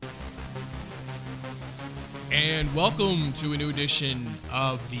And welcome to a new edition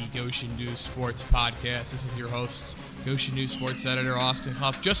of the Goshen News Sports Podcast. This is your host, Goshen News Sports Editor Austin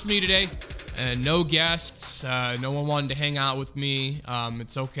Huff. Just me today, and no guests. No one wanted to hang out with me.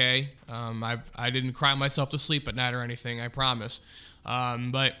 It's okay. I didn't cry myself to sleep at night or anything, I promise.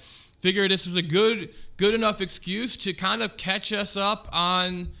 But figured this was a good enough excuse to kind of catch us up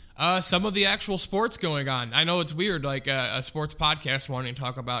on some of the actual sports going on. I know it's weird, like a sports podcast wanting to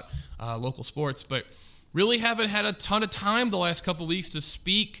talk about local sports, but really haven't had a ton of time the last couple weeks to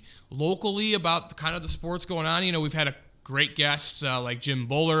speak locally about the sports going on. You know, we've had a great guests like Jim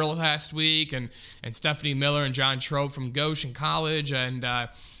Bowler last week and Stephanie Miller and John Trobe from Goshen College, and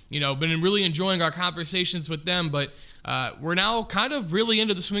been really enjoying our conversations with them. But we're now kind of really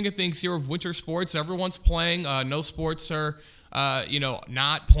into the swing of things here of winter sports. Everyone's playing. No sports are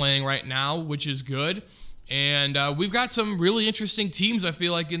not playing right now, which is good. And we've got some really interesting teams, I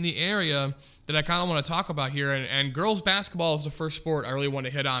feel like, in the area that I kind of want to talk about here. And girls basketball is the first sport I really want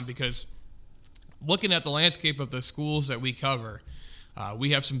to hit on, because looking at the landscape of the schools that we cover,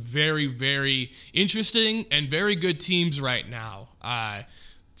 we have some very, very interesting and very good teams right now.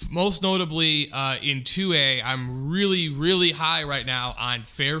 Most notably in 2A, I'm really, really high right now on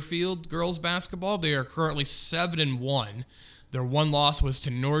Fairfield girls basketball. They are currently 7-1. Their one loss was to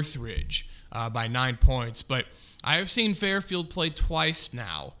Northridge by 9 points. But I have seen Fairfield play twice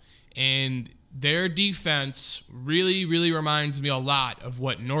now, and their defense really, really reminds me a lot of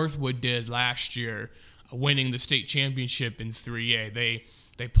what Northwood did last year, winning the state championship in 3A.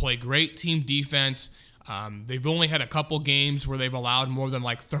 They play great team defense. They've only had a couple games where they've allowed more than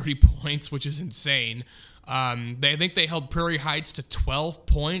like 30 points, which is insane. I think they held Prairie Heights to 12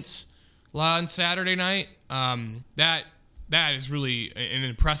 points on Saturday night. That is really an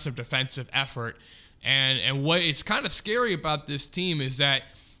impressive defensive effort. And what is kind of scary about this team is that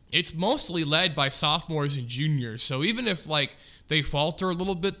it's mostly led by sophomores and juniors. So even if they falter a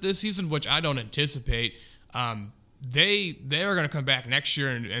little bit this season, which I don't anticipate, they are going to come back next year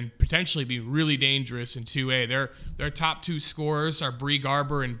and potentially be really dangerous in 2A. Their top two scorers are Bree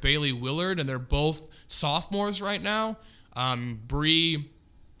Garber and Bailey Willard, and they're both sophomores right now. Bree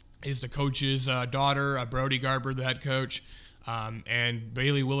is the coach's daughter, Brody Garber, the head coach. And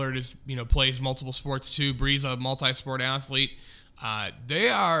Bailey Willard plays multiple sports too. Bree's a multi-sport athlete. They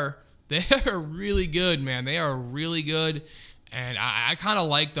are really good, man. They are really good, and I kind of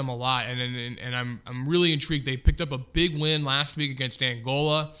like them a lot. And I'm really intrigued. They picked up a big win last week against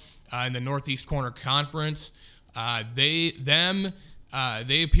Angola in the Northeast Corner Conference. They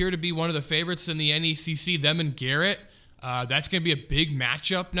appear to be one of the favorites in the NECC. Them and Garrett. That's going to be a big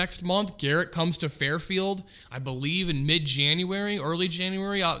matchup next month. Garrett comes to Fairfield, I believe, in mid-January, early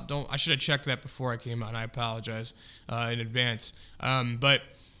January. I should have checked that before I came on. I apologize in advance. But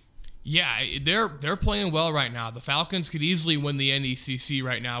yeah, they're playing well right now. The Falcons could easily win the NECC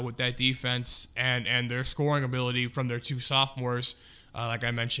right now with that defense and their scoring ability from their two sophomores, like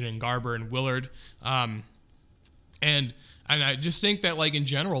I mentioned, in Garber and Willard. And I just think that in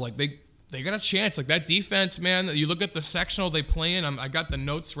general, they got a chance. That defense, man, you look at the sectional they play in. I got the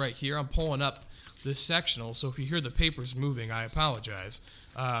notes right here. I'm pulling up this sectional, so if you hear the papers moving, I apologize.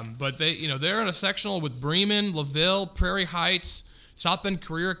 But they're in a sectional with Bremen, LaVille, Prairie Heights, South Bend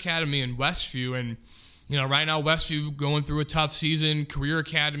Career Academy, and Westview. And, right now Westview going through a tough season. Career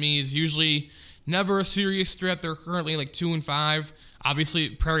Academy is usually never a serious threat. They're currently 2-5. Obviously,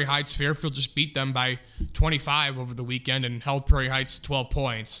 Prairie Heights, Fairfield just beat them by 25 over the weekend and held Prairie Heights to 12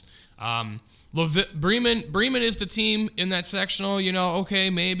 points. Bremen is the team in that sectional, okay,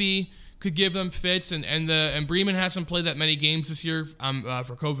 maybe could give them fits, and Bremen hasn't played that many games this year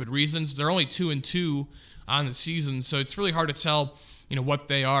for COVID reasons. They're only 2-2 on the season, so it's really hard to tell, what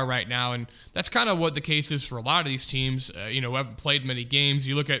they are right now, and that's kind of what the case is for a lot of these teams, who haven't played many games.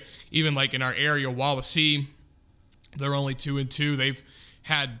 You look at even in our area, Wawasee, they're only 2-2. They've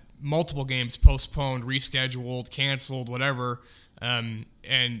had multiple games postponed, rescheduled, canceled, whatever.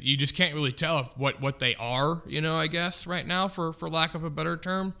 And you just can't really tell what they are, I guess, right now, for lack of a better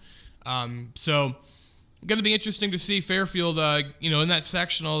term. So going to be interesting to see Fairfield, in that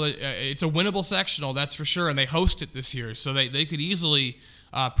sectional. It's a winnable sectional, that's for sure, and they host it this year, so they could easily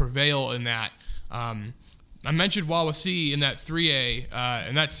prevail in that. I mentioned Wawasee in that 3A.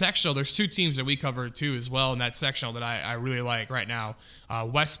 In that sectional, there's two teams that we cover too as well in that sectional that I really like right now.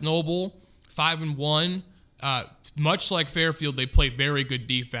 West Noble, 5-1. Much like Fairfield, they play very good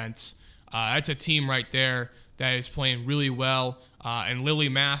defense. That's a team right there that is playing really well. And Lily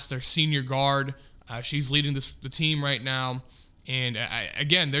Mass, their senior guard, she's leading the team right now. And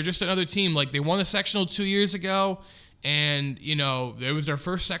again, they're just another team. They won the sectional 2 years ago, and it was their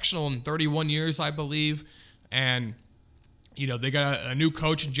first sectional in 31 years, I believe. And they got a new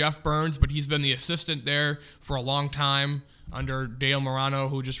coach in Jeff Burns, but he's been the assistant there for a long time under Dale Morano,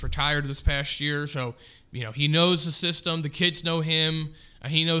 who just retired this past year. So, he knows the system. The kids know him.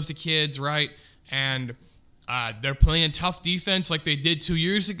 He knows the kids, right? And they're playing tough defense like they did 2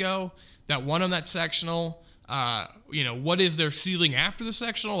 years ago that won on that sectional. What is their ceiling after the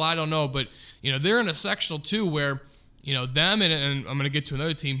sectional? I don't know. But, they're in a sectional, too, where, them and I'm going to get to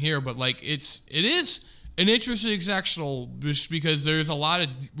another team here, but, it is an interesting sectional just because there's a lot of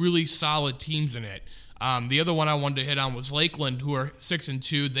really solid teams in it. The other one I wanted to hit on was Lakeland, who are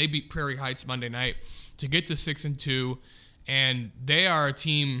 6-2. They beat Prairie Heights Monday night to get to 6-2, and they are a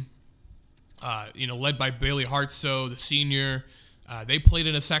team, led by Bailey Hartsoe, the senior. They played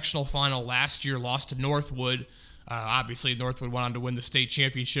in a sectional final last year, lost to Northwood. Obviously, Northwood went on to win the state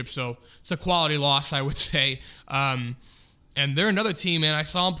championship, so it's a quality loss, I would say. And they're another team, man. I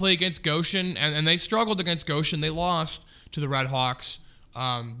saw them play against Goshen, and they struggled against Goshen. They lost to the Red Hawks,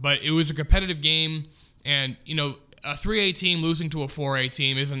 but it was a competitive game. And a 3A team losing to a 4A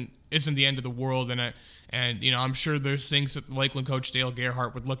team isn't the end of the world. And I'm sure there's things that Lakeland coach Dale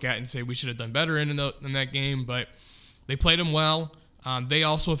Gerhardt would look at and say we should have done better in that game. But they played them well. They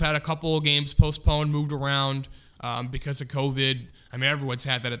also have had a couple of games postponed, moved around because of COVID. I mean, everyone's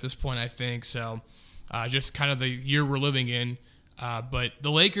had that at this point, I think. So. Just kind of the year we're living in. But the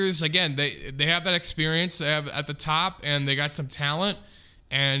Lakers, again, they have that experience. They have at the top, and they got some talent.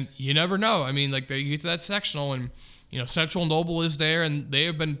 And you never know. I mean, they get to that sectional, and, Central Noble is there, and they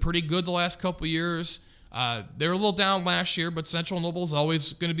have been pretty good the last couple of years. They were a little down last year, but Central Noble is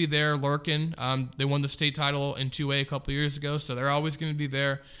always going to be there lurking. They won the state title in 2A a couple of years ago, so they're always going to be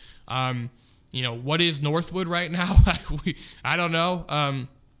there. What is Northwood right now? I don't know.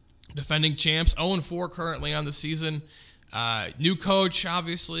 Defending champs, 0-4 currently on the season. New coach,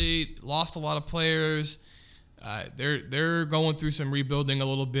 obviously, lost a lot of players. They're going through some rebuilding a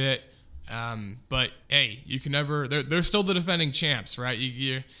little bit. But hey, you can never. They're still the defending champs, right?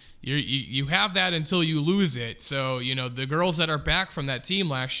 You have that until you lose it. So the girls that are back from that team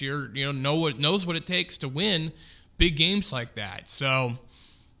last year, knows what it takes to win big games like that. So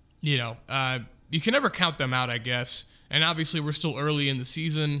you can never count them out, I guess. And obviously, we're still early in the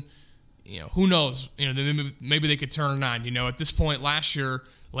season. Who knows? Maybe they could turn it on. At this point last year,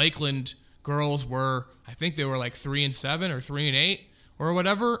 Lakeland girls were, I think they were 3-7 or 3-8 or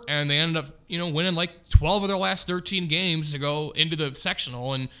whatever, and they ended up, winning 12 of their last 13 games to go into the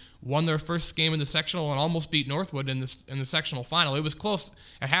sectional and won their first game in the sectional and almost beat Northwood in the sectional final. It was close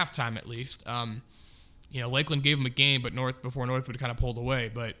at halftime, at least. Lakeland gave them a game, but before Northwood kind of pulled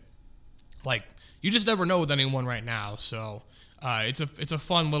away. But you just never know with anyone right now. So it's a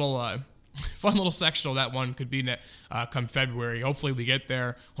fun little sectional. That one could be come February. Hopefully we get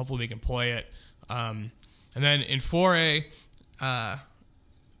there. Hopefully we can play it. And then in 4A,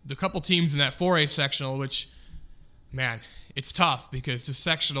 the couple teams in that 4A sectional, which, man, it's tough because the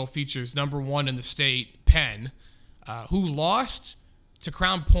sectional features number 1 in the state, Penn, who lost to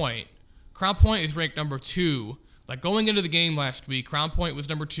Crown Point. Crown Point is ranked number 2. Going into the game last week, Crown Point was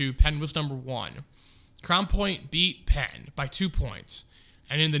number 2, Penn was number 1. Crown Point beat Penn by 2 points.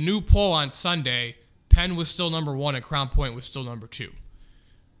 And in the new poll on Sunday, Penn was still number 1 and Crown Point was still number 2.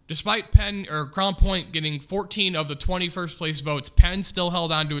 Despite Crown Point getting 14 of the 20 first place votes, Penn still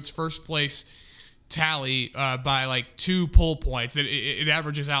held on to its first place tally by 2 poll points. It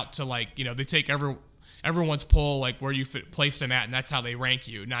averages out to they take everyone's poll where you placed them at, and that's how they rank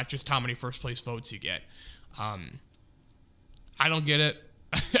you, not just how many first place votes you get. I don't get it.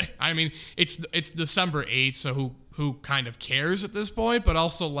 I mean, it's December 8th, so who kind of cares at this point? But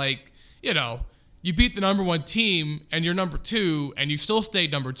also, you beat the number 1 team, and you're number 2, and you still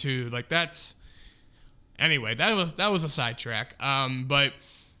stayed number 2. That's... Anyway, that was a sidetrack. But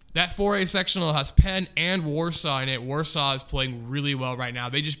that 4A sectional has Penn and Warsaw in it. Warsaw is playing really well right now.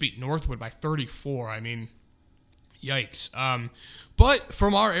 They just beat Northwood by 34. I mean, yikes. But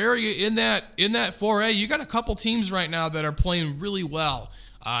from our area in that 4A, you got a couple teams right now that are playing really well.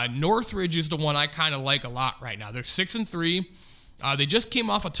 Northridge is the one I kind of like a lot right now. They're 6-3. They just came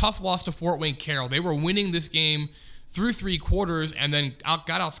off a tough loss to Fort Wayne Carroll. They were winning this game through 3 quarters and then got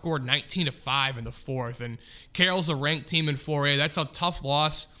outscored 19-5 in the 4th. And Carroll's a ranked team in 4A. That's a tough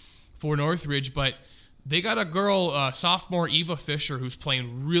loss for Northridge, but they got a girl, sophomore Eva Fisher, who's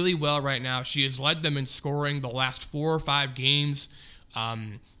playing really well right now. She has led them in scoring the last 4 or 5 games.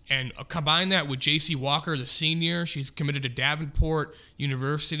 And combine that with J.C. Walker, the senior. She's committed to Davenport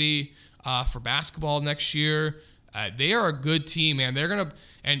University for basketball next year. They are a good team, man.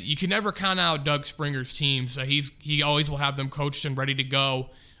 And you can never count out Doug Springer's teams. He always will have them coached and ready to go.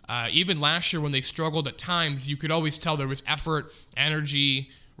 Even last year when they struggled at times, you could always tell there was effort, energy,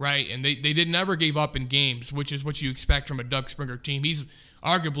 right? And they never gave up in games, which is what you expect from a Doug Springer team. He's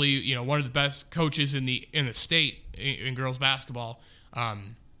arguably, one of the best coaches in the state in girls basketball.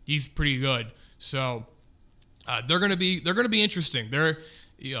 He's pretty good. So they're gonna be interesting.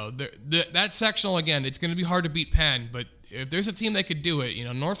 That sectional again. It's gonna be hard to beat Penn, but if there's a team that could do it,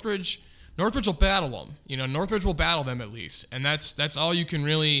 Northridge will battle them. Northridge will battle them at least, and that's all you can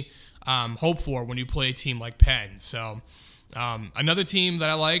really hope for when you play a team like Penn. So another team that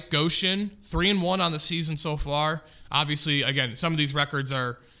I like, Goshen, 3-1 on the season so far. Obviously, again, some of these records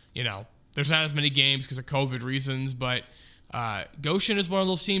are, there's not as many games because of COVID reasons, but Goshen is one of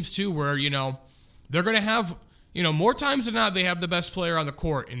those teams too where they're going to have, more times than not, they have the best player on the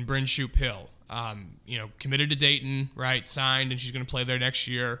court in Bryn Shoop Hill. Committed to Dayton, right? Signed, and she's going to play there next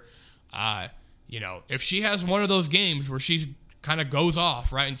year. If she has one of those games where she kind of goes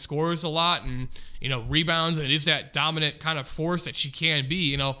off, right, and scores a lot and, rebounds and is that dominant kind of force that she can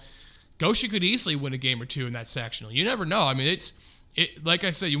be, Goshen could easily win a game or two in that sectional. You never know. I mean, like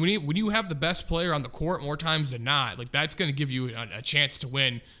I said, when you have the best player on the court more times than not, like that's going to give you a chance to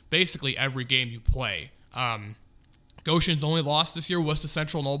win basically every game you play. Goshen's only loss this year was to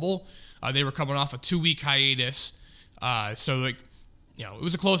Central Noble. They were coming off a 2-week hiatus. It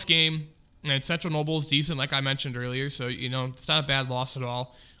was a close game, and Central Noble is decent, like I mentioned earlier, so, it's not a bad loss at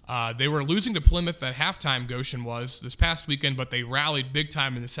all. They were losing to Plymouth at halftime, Goshen was, this past weekend, but they rallied big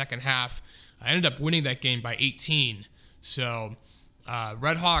time in the second half. I ended up winning that game by 18. So,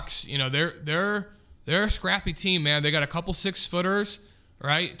 Red Hawks, they're a scrappy team, man. They got a couple 6-footers,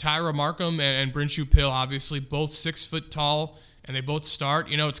 right? Tyra Markham and Bryn Shoop Hill, obviously, both 6 foot tall, and they both start.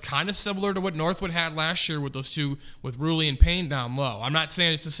 It's kind of similar to what Northwood had last year with those two, with Ruley and Payne down low. I'm not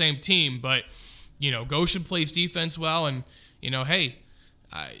saying it's the same team, but, Goshen plays defense well, and, hey,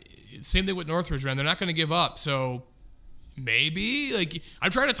 same thing with Northridge, man. They're not going to give up, so maybe,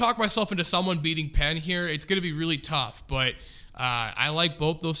 I'm trying to talk myself into someone beating Penn here. It's going to be really tough, but I like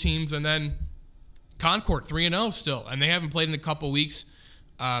both those teams, and then Concord, 3-0 still, and they haven't played in a couple weeks.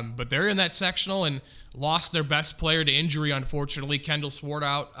 But they're in that sectional and lost their best player to injury, unfortunately. Kendall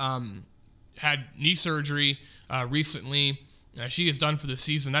Swartout had knee surgery recently. She is done for the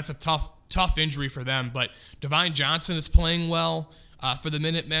season. That's a tough injury for them. But Divine Johnson is playing well for the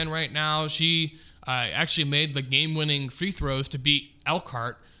Minutemen right now. She actually made the game-winning free throws to beat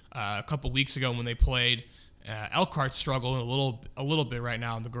Elkhart a couple weeks ago when they played. Elkhart's struggling a little bit right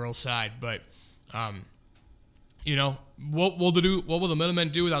now on the girls' side, but what will the Minutemen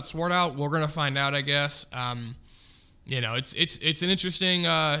do without Swartout? We're gonna find out, I guess. It's an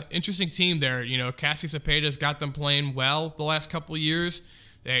interesting team there. Cassie Cepeda's got them playing well the last couple of years.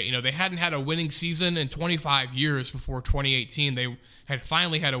 They hadn't had a winning season in 25 years before 2018. They had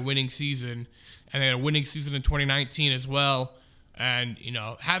finally had a winning season, and they had a winning season in 2019 as well. And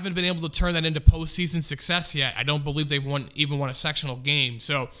haven't been able to turn that into postseason success yet. I don't believe they've even won a sectional game.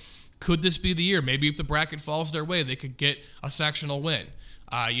 So. Could this be the year? Maybe if the bracket falls their way, they could get a sectional win.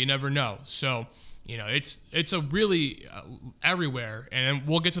 You never know. So, it's a really everywhere. And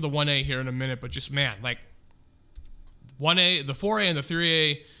we'll get to the 1A here in a minute. But just, man, 1A, the 4A and the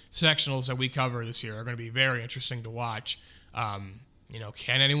 3A sectionals that we cover this year are going to be very interesting to watch. Can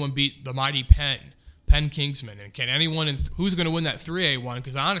anyone beat the mighty Penn Kingsman? And can anyone, who's going to win that 3A one?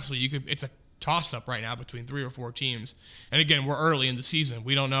 Because honestly, it's a toss-up right now between 3 or 4 teams. And again, we're early in the season.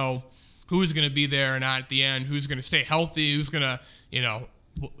 We don't know who's going to be there or not at the end, who's going to stay healthy, who's going to,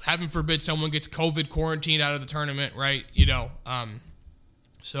 heaven forbid someone gets COVID quarantined out of the tournament, right? And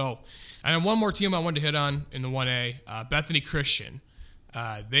then one more team I wanted to hit on in the 1A, Bethany Christian.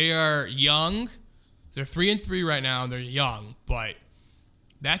 They are young. They're 3-3 right now, and they're young, but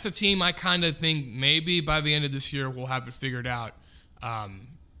that's a team I kind of think maybe by the end of this year we'll have it figured out.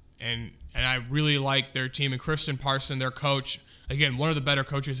 And I really like their team. And Kristen Parson, their coach, again, one of the better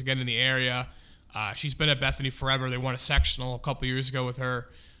coaches again in the area. She's been at Bethany forever. They won a sectional a couple years ago with her.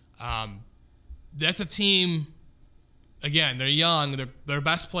 That's a team, again, they're young. Their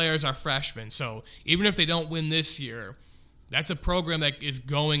best players are freshmen. So even if they don't win this year, that's a program that is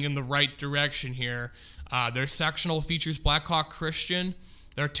going in the right direction here. Their sectional features Blackhawk Christian.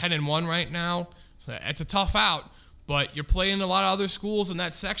 They're 10-1 right now. So it's a tough out. But you're playing a lot of other schools in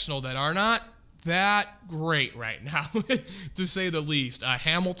that sectional that are not that great right now, to say the least.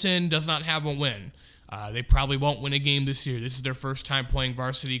 Hamilton does not have a win. They probably won't win a game this year. This is their first time playing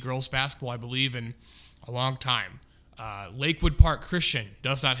varsity girls basketball, I believe, in a long time. Lakewood Park Christian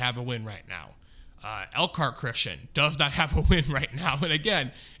does not have a win right now. Elkhart Christian does not have a win right now. And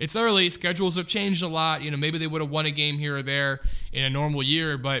again, it's early. Schedules have changed a lot. Maybe they would have won a game here or there in a normal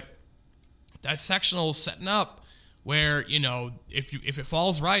year, but that sectional is setting up where, if it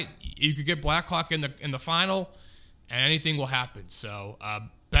falls right, you could get Blackhawk in the final, and anything will happen. So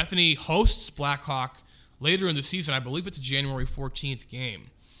Bethany hosts Blackhawk later in the season. I believe it's a January 14th game.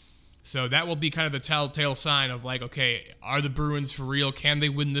 So that will be kind of the telltale sign of okay, are the Bruins for real? Can they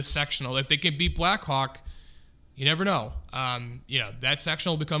win this sectional? If they can beat Blackhawk, you never know. That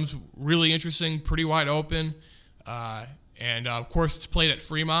sectional becomes really interesting, pretty wide open. And of course, it's played at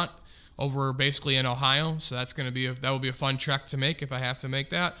Fremont over basically in Ohio. So that will be a fun trek to make if I have to make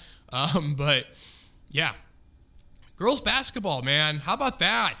that. But yeah. Girls basketball, man. How about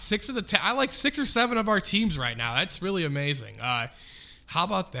that? I like 6 or 7 of our teams right now. That's really amazing. How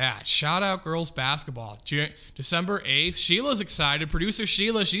about that? Shout out girls basketball. December 8th. Sheila's excited. Producer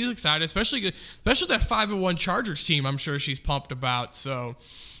Sheila, she's excited, especially that 5-1 Chargers team. I'm sure she's pumped about. So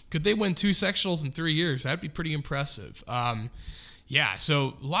could they win 2 sectionals in 3 years? That'd be pretty impressive.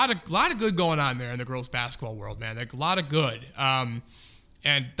 So a lot of good going on there in the girls basketball world, man. Like a lot of good.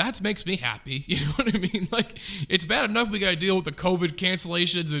 And that makes me happy. You know what I mean? It's bad enough we got to deal with the COVID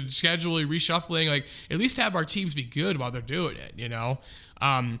cancellations and scheduling, reshuffling. At least have our teams be good while they're doing it,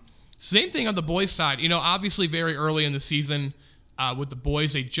 Same thing on the boys' side. Obviously very early in the season with the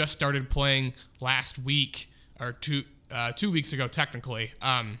boys. They just started playing last week or 2 weeks ago, technically.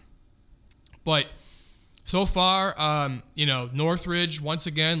 But so far, Northridge, once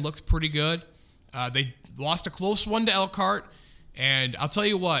again, looks pretty good. They lost a close one to Elkhart. And I'll tell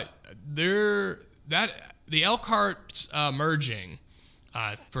you what, the Elkhart merging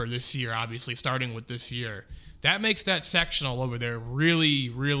for this year, obviously starting with this year, that makes that sectional over there really,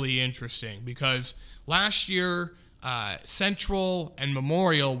 really interesting because last year Central and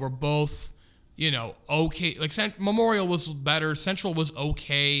Memorial were both, okay. Memorial was better, Central was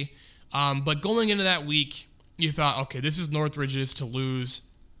okay, but going into that week, you thought, okay, this is Northridge's to lose,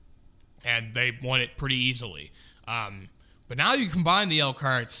 and they won it pretty easily. But now you combine the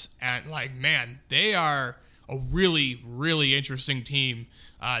Elkharts, and they are a really, really interesting team.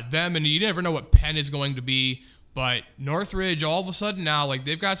 Them, and you never know what Penn is going to be, but Northridge, all of a sudden now,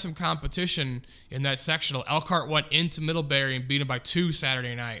 they've got some competition in that sectional. Elkhart went into Middlebury and beat them by 2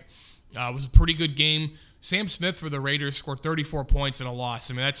 Saturday night. It was a pretty good game. Sam Smith for the Raiders scored 34 points in a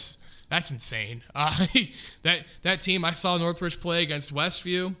loss. I mean, that's insane. That team, I saw Northridge play against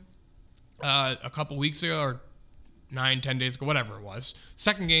Westview a couple weeks ago, or 9-10 days ago, whatever it was.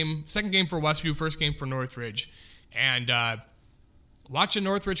 Second game for Westview, first game for Northridge. And watching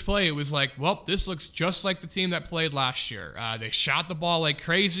Northridge play, it was this looks just like the team that played last year. They shot the ball like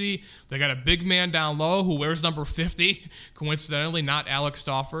crazy. They got a big man down low who wears number 50, coincidentally, not Alex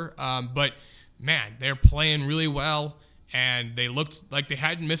Stauffer. But, man, they're playing really well, and they looked like they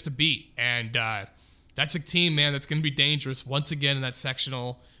hadn't missed a beat. And that's a team, man, that's going to be dangerous once again in that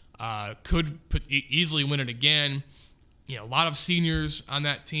sectional. Could easily win it again. A lot of seniors on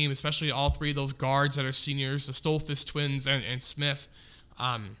that team, especially all 3 of those guards that are seniors, the Stolfus twins and Smith.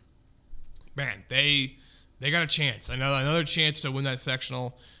 Man, they got a chance, another chance to win that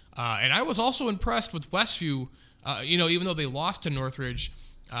sectional. And I was also impressed with Westview. Even though they lost to Northridge,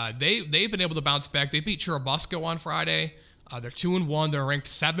 they've been able to bounce back. They beat Churubusco on Friday. They're 2-1. They're ranked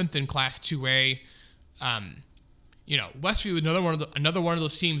 7th in Class 2A. Westview was another one of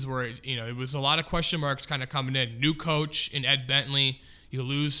those teams where it was a lot of question marks kind of coming in. New coach in Ed Bentley. You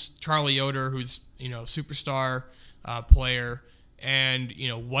lose Charlie Yoder, who's superstar player, and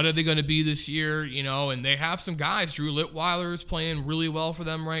what are they going to be this year? And they have some guys. Drew Litweiler is playing really well for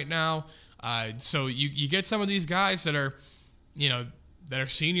them right now. So you get some of these guys that are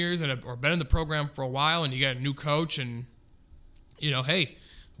seniors and have been in the program for a while, and you got a new coach, and hey,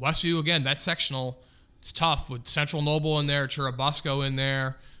 Westview again, that sectional. It's tough with Central Noble in there, Churubusco in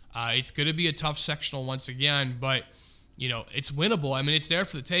there. It's going to be a tough sectional once again, but, it's winnable. I mean, it's there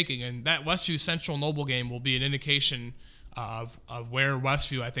for the taking, and that Westview Central Noble game will be an indication of where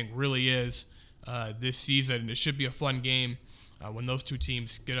Westview, I think, really is this season. It should be a fun game when those 2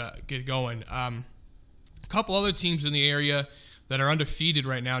 teams get going. A couple other teams in the area that are undefeated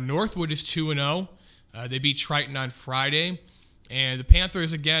right now. Northwood is 2-0. They beat Triton on Friday. And the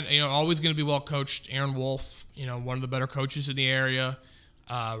Panthers, again, always going to be well coached. Aaron Wolf, one of the better coaches in the area.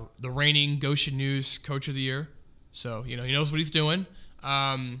 The reigning Goshen News Coach of the Year. So, he knows what he's doing.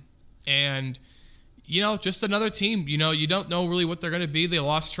 And, just another team. You don't know really what they're going to be. They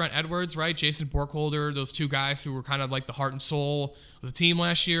lost Trent Edwards, right? Jason Borkholder, those 2 guys who were kind of like the heart and soul of the team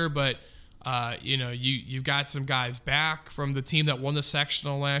last year. But, you've got some guys back from the team that won the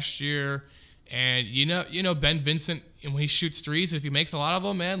sectional last year. And Ben Vincent, and when he shoots threes, if he makes a lot of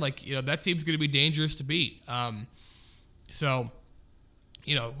them, man, that team's going to be dangerous to beat. So,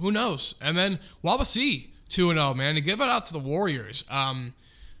 who knows? And then Wawasee 2-0, man, to give it out to the Warriors.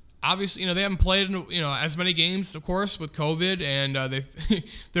 Obviously, they haven't played, as many games, of course, with COVID, and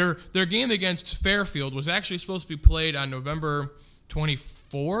their game against Fairfield was actually supposed to be played on November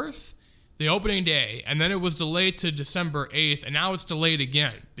 24th, the opening day, and then it was delayed to December 8th, and now it's delayed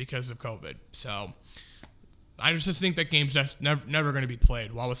again because of COVID. So I just think that game's never going to be played.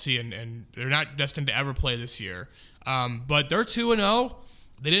 Wawasee, and they're not destined to ever play this year. But they're 2-0.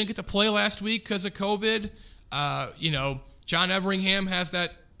 They didn't get to play last week because of COVID. John Everingham has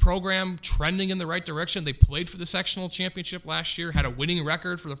that program trending in the right direction. They played for the sectional championship last year, had a winning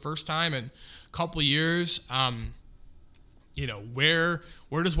record for the first time in a couple of years.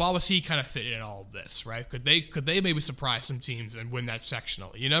 Where does Wawasee kind of fit in all of this, right? Could they maybe surprise some teams and win that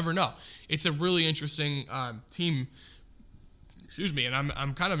sectional? You never know. It's a really interesting team. Excuse me, and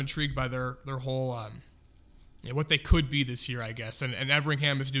I'm kind of intrigued by their whole what they could be this year, I guess. And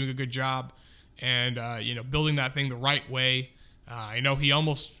Everingham is doing a good job, and building that thing the right way. I know he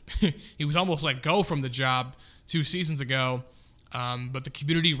was almost let go from the job 2 seasons ago. But the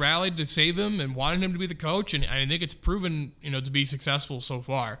community rallied to save him and wanted him to be the coach, and I think it's proven, to be successful so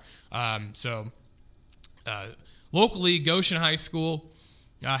far. Locally, Goshen High School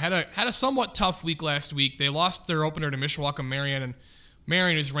had a somewhat tough week last week. They lost their opener to Mishawaka Marion, and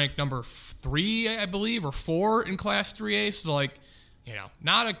Marion is ranked number 3, I believe, or 4 in Class 3A. So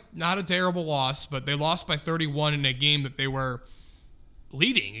not a terrible loss, but they lost by 31 in a game that they were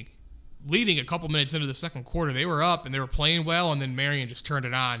leading a couple minutes into the second quarter. They were up and they were playing well, and then Marion just turned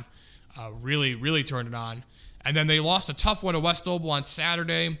it on, really, really turned it on. And then they lost a tough one to West Oble on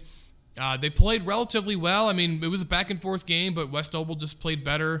Saturday. They played relatively well. I mean, it was a back-and-forth game, but West Oble just played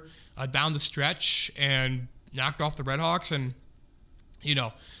better down the stretch and knocked off the Redhawks. And,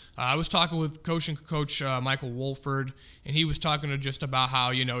 I was talking with Coach Michael Wolford, and he was talking just about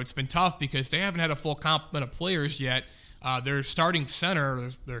how, it's been tough because they haven't had a full complement of players yet. Their starting center,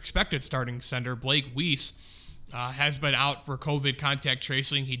 their expected starting center, Blake Weiss, has been out for COVID contact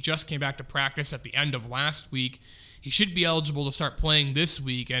tracing. He just came back to practice at the end of last week. He should be eligible to start playing this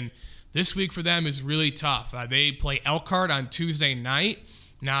week, and this week for them is really tough. They play Elkhart on Tuesday night.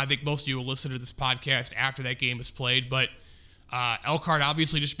 Now, I think most of you will listen to this podcast after that game is played, but Elkhart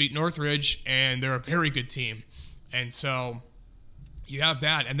obviously just beat Northridge, and they're a very good team. And so you have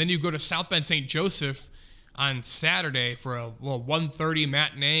that. And then you go to South Bend St. Joseph on Saturday for a little 1:30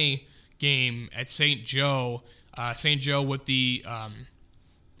 matinee game at St. Joe. St. Joe with the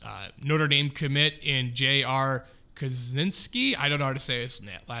Notre Dame commit in J.R. Kaczynski. I don't know how to say his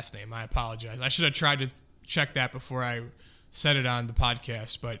last name. I apologize. I should have tried to check that before I said it on the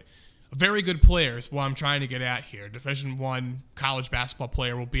podcast. But a very good player is what I'm trying to get at here. Division I college basketball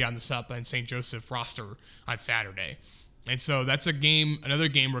player will be on the South Bend St. Joseph roster on Saturday. And so that's another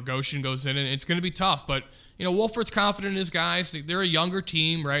game where Goshen goes in, and it's going to be tough. But, Wolford's confident in his guys. They're a younger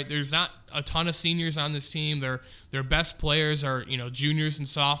team, right? There's not a ton of seniors on this team. Their best players are, juniors and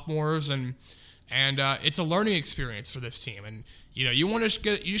sophomores, and it's a learning experience for this team. And, you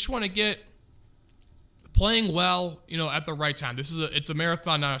just want to get playing well, at the right time. It's a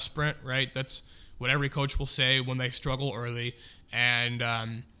marathon, not a sprint, right? That's what every coach will say when they struggle early. And,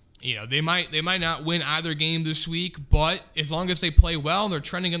 they might not win either game this week, but as long as they play well and they're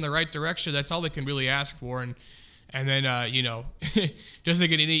trending in the right direction, that's all they can really ask for. And then doesn't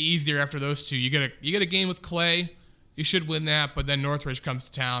get any easier after those two. You get a game with Clay, you should win that, but then Northridge comes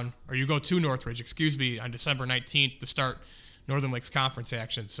to town, or you go to Northridge, on December 19th to start Northern Lakes Conference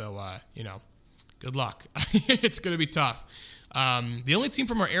action. So good luck. It's going to be tough. The only team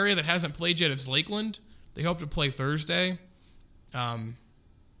from our area that hasn't played yet is Lakeland. They hope to play Thursday.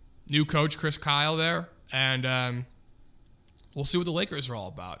 New coach Chris Kyle there, and we'll see what the Lakers are all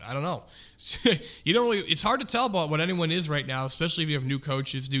about. I don't know. It's hard to tell about what anyone is right now, especially if you have new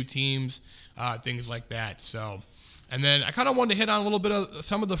coaches, new teams, things like that. So, and then I kind of wanted to hit on a little bit of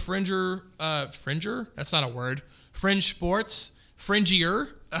some of the fringer? That's not a word. Fringe sports, fringier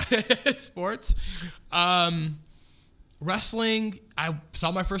sports. Wrestling. I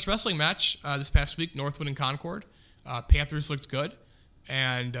saw my first wrestling match this past week, Northwood and Concord. Panthers looked good,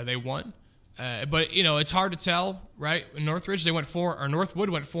 and they won. But, it's hard to tell, right? In Northwood went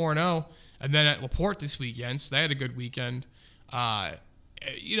 4-0, and then at LaPorte this weekend, so they had a good weekend. The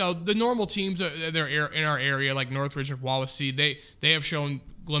normal teams they're in our area, like Northridge and Wawasee, they have shown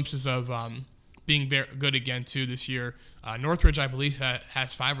glimpses of being very good again, too, this year. Northridge, I believe,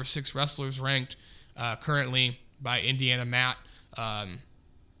 has 5 or 6 wrestlers ranked currently by Indiana Matt.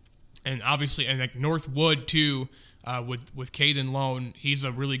 and obviously, and like Northwood too, with Caden Lone, he's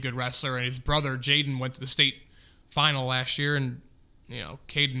a really good wrestler, and his brother Jaden went to the state final last year, and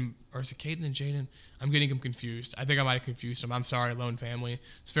Caden, or is it Caden and Jaden? I'm getting them confused. I think I might have confused them. I'm sorry, Lone family.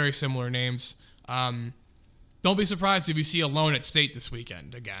 It's very similar names. Don't be surprised if you see a Lone at state this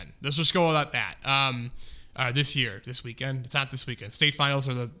weekend again. Let's just go without that. This weekend. It's not this weekend. State finals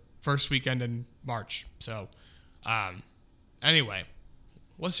are the first weekend in March. So, anyway,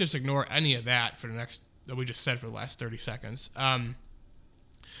 let's just ignore any of that that we just said for the last 30 seconds.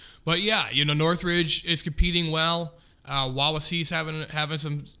 But yeah, Northridge is competing well. Wawasee's having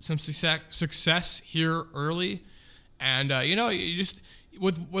some success here early, and you just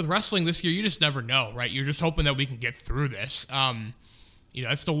with wrestling this year, you just never know, right? You're just hoping that we can get through this.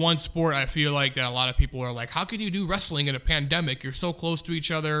 It's the one sport I feel like that a lot of people are like, how can you do wrestling in a pandemic? You're so close to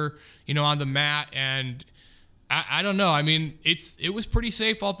each other, on the mat, and I don't know. I mean, it was pretty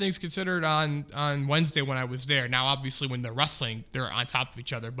safe, all things considered, on Wednesday when I was there. Now, obviously, when they're wrestling, they're on top of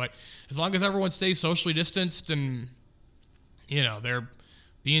each other, but as long as everyone stays socially distanced and they're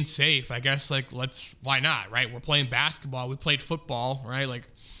being safe, I guess, why not, right? We're playing basketball. We played football, right?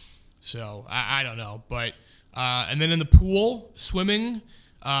 So I don't know. But, and then in the pool, swimming,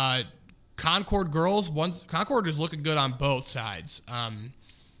 Concord girls, Concord is looking good on both sides.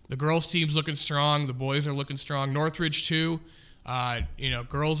 The girls team's looking strong. The boys are looking strong. Northridge too.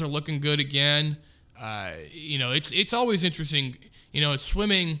 Girls are looking good again. It's always interesting.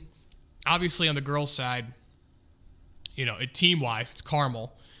 Swimming, obviously on the girls side, team-wise, it's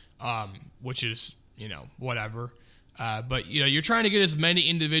Carmel, which is, whatever. But, you're trying to get as many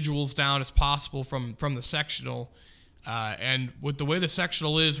individuals down as possible from the sectional. And with the way the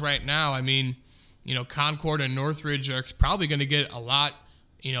sectional is right now, I mean, Concord and Northridge are probably going to get a lot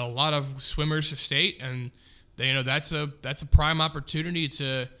of swimmers to state. And, that's a prime opportunity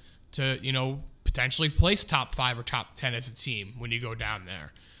to potentially place top 5 or top 10 as a team when you go down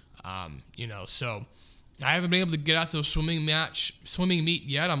there. So I haven't been able to get out to a swimming meet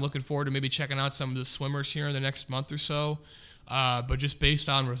yet. I'm looking forward to maybe checking out some of the swimmers here in the next month or so. But just based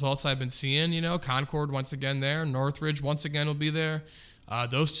on results I've been seeing, Concord once again there, Northridge once again will be there.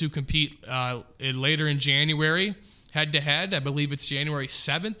 Those two compete later in January, head-to-head. I believe it's January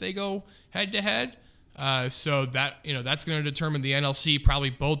 7th they go head-to-head. So that that's going to determine the NLC,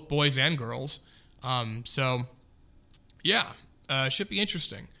 probably both boys and girls. Should be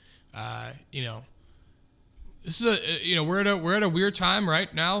interesting. This is we're at a weird time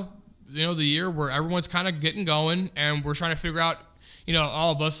right now, the year where everyone's kind of getting going, and we're trying to figure out,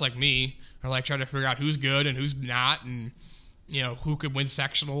 all of us like me are trying to figure out who's good and who's not, and who could win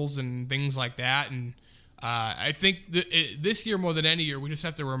sectionals and things like that. And I think this year more than any year, we just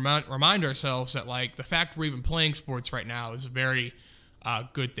have to remind ourselves that the fact we're even playing sports right now is a very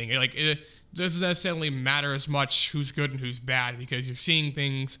good thing. It doesn't necessarily matter as much who's good and who's bad, because you're seeing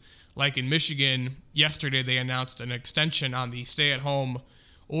things. Like in Michigan, yesterday they announced an extension on the stay-at-home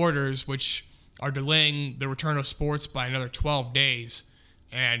orders, which are delaying the return of sports by another 12 days.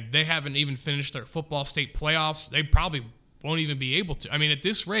 And they haven't even finished their football state playoffs. They probably won't even be able to. I mean, at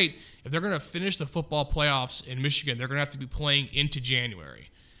this rate, if they're going to finish the football playoffs in Michigan, they're going to have to be playing into January.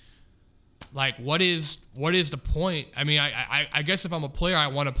 What is the point? I mean, I guess if I'm a player, I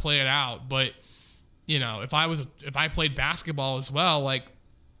want to play it out. But, if I played basketball as well, I'm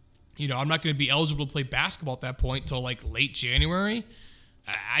not going to be eligible to play basketball at that point until late January.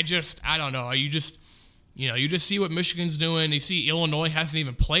 I don't know. You just see what Michigan's doing. You see Illinois hasn't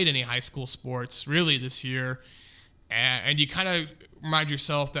even played any high school sports really this year. And you kind of remind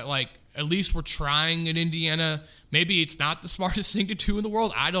yourself that at least we're trying in Indiana. Maybe it's not the smartest thing to do in the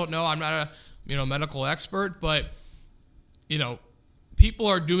world. I don't know. I'm not a medical expert, but people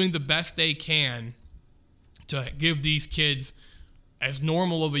are doing the best they can to give these kids as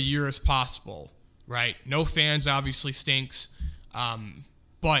normal of a year as possible, right? No fans obviously stinks,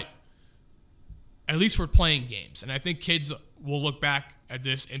 but at least we're playing games. And I think kids will look back at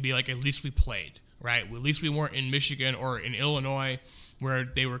this and be like, at least we played, right? At least we weren't in Michigan or in Illinois where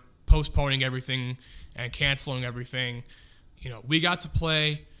they were postponing everything and canceling everything. We got to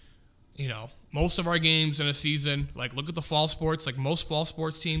play, most of our games in a season. Look at the fall sports. Most fall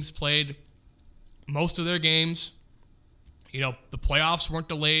sports teams played most of their games. The playoffs weren't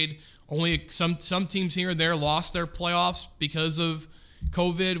delayed. Only some teams here and there lost their playoffs because of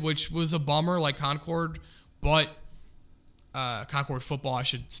COVID, which was a bummer, like Concord. But Concord football, I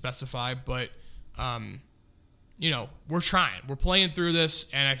should specify. But we're trying. We're playing through this,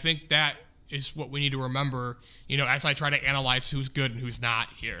 and I think that is what we need to remember. As I try to analyze who's good and who's not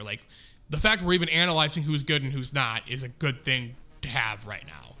here. The fact we're even analyzing who's good and who's not is a good thing to have right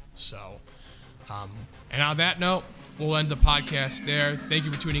now. So, and on that note, we'll end the podcast there. Thank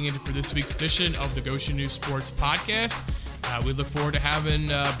you for tuning in for this week's edition of the Goshen News Sports Podcast. We look forward to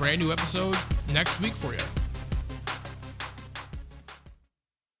having a brand new episode next week for you.